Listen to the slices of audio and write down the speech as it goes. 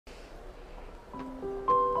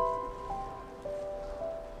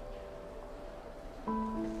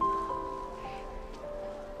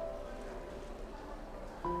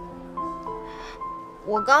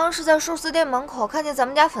我刚刚是在寿司店门口看见咱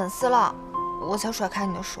们家粉丝了，我才甩开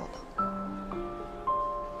你的手的。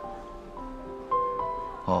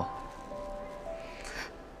哦。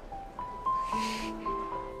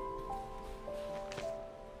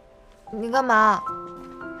你干嘛？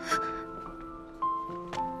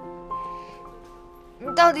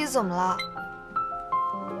你到底怎么了？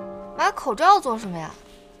买口罩做什么呀？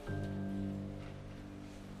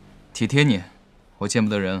体贴你，我见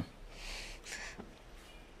不得人。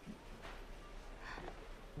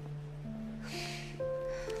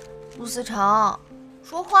陆思成，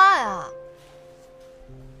说话呀！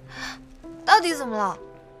到底怎么了？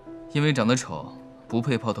因为长得丑，不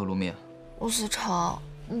配抛头露面。陆思成，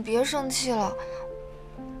你别生气了，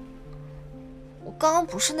我刚刚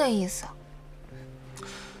不是那意思。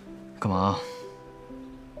干嘛？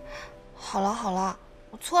好了好了，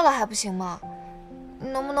我错了还不行吗？你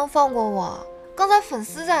能不能放过我？刚才粉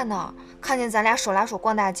丝在那儿，看见咱俩手拉手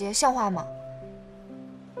逛大街，像话吗？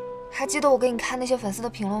还记得我给你看那些粉丝的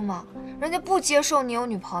评论吗？人家不接受你有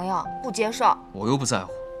女朋友，不接受。我又不在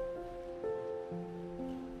乎。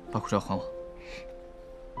把口罩还我。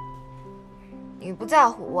你不在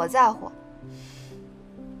乎，我在乎。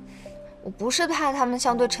我不是怕他们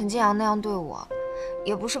像对陈金阳那样对我，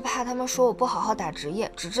也不是怕他们说我不好好打职业，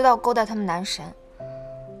只知道勾搭他们男神。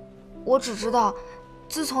我只知道，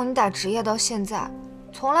自从你打职业到现在，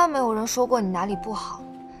从来没有人说过你哪里不好，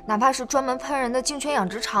哪怕是专门喷人的竞犬养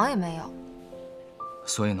殖场也没有。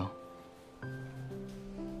所以呢？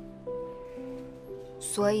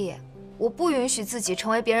所以，我不允许自己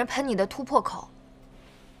成为别人喷你的突破口。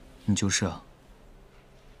你就是啊。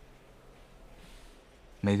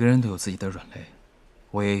每个人都有自己的软肋，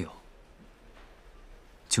我也有。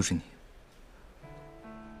就是你。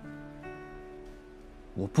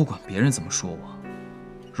我不管别人怎么说我，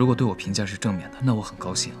如果对我评价是正面的，那我很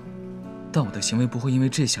高兴。但我的行为不会因为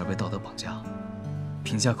这些而被道德绑架。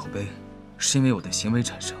评价口碑，是因为我的行为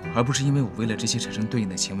产生，而不是因为我为了这些产生对应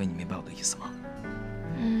的行为。你明白我的意思吗？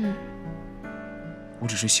我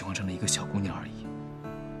只是喜欢上了一个小姑娘而已。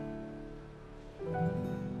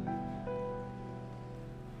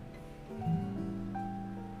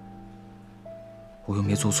我又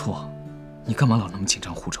没做错，你干嘛老那么紧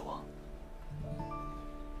张护着我？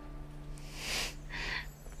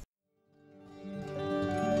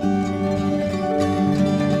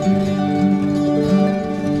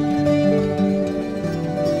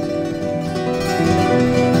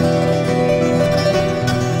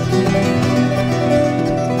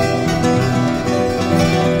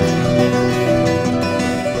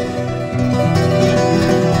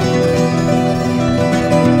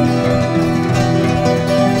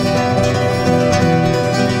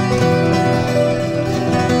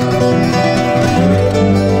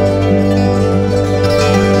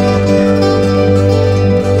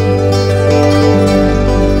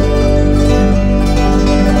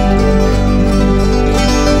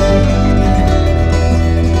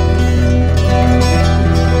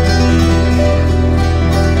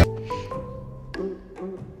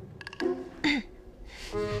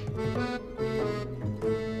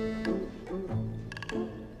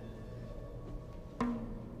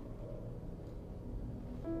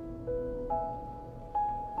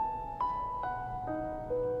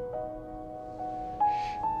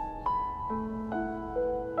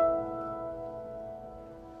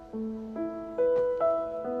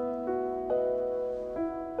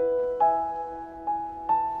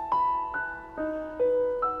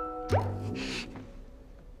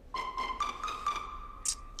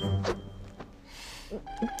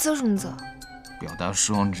啧什么啧？表达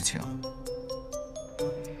失望之情。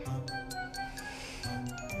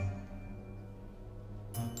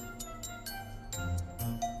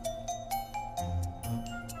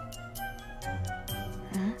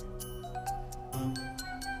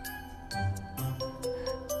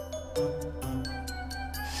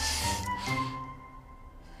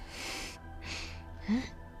嗯。